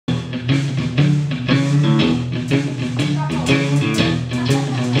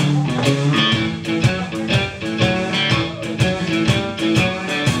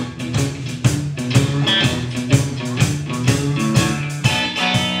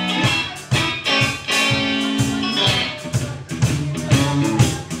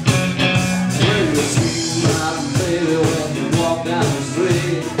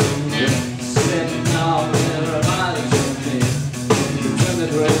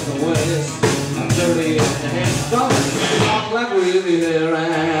the west. I'm dirty in the head, don't walk like Ruby there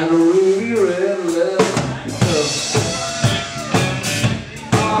and a ruby red lip.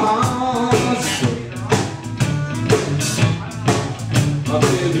 My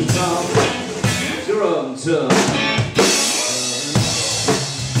baby's tough, you're up tough.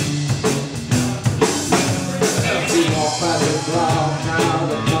 Past the clock, now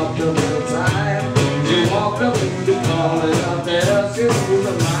the clock don't have time. She walked up in the car and out there, she was a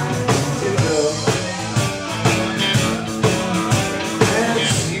mind, she knew. And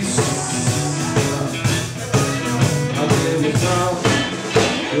she's I gave you tough,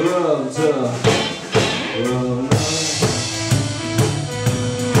 you're up tough, you're up tough.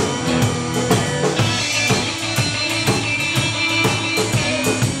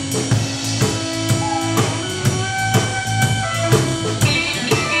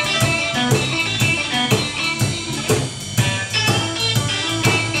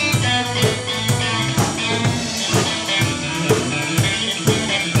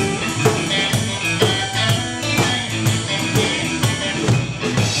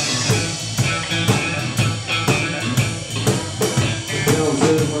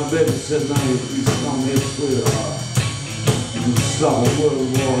 Baby said, now you come here, sweetheart. You saw World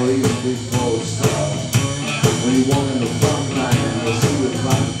War even before it started. When you walk in the front line and you see the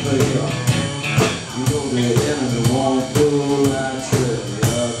front player, you know the enemy won't pull that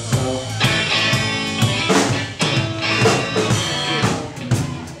trigger. So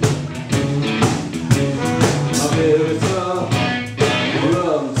my baby tough,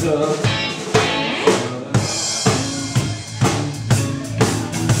 rub tough.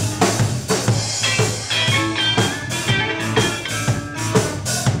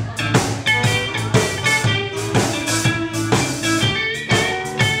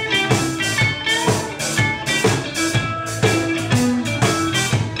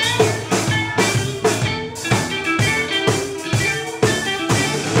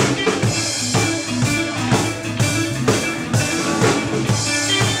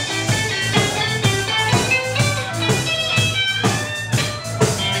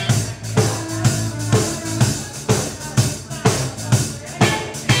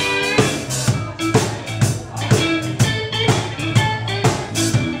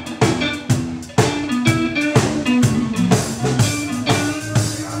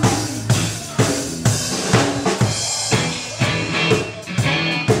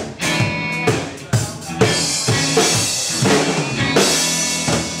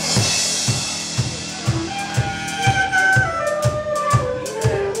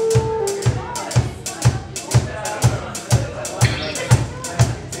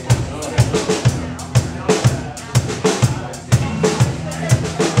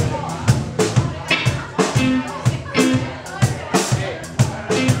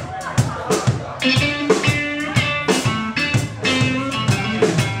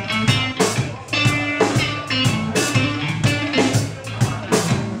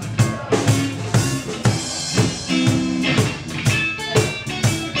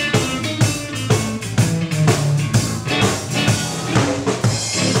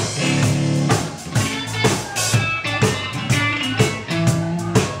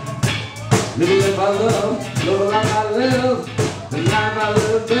 Live I love, love like I live, the life I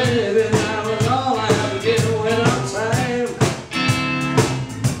live, baby, now is all I have to get when I'm time.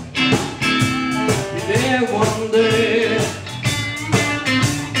 Be there one day,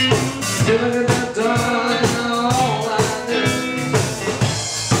 till I get that done, now all I do.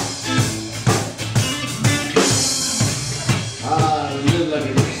 I live like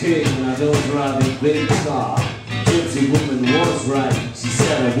a king, and I don't drive a big car. Gypsy woman was right, she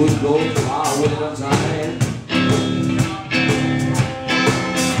said I would go far with her time.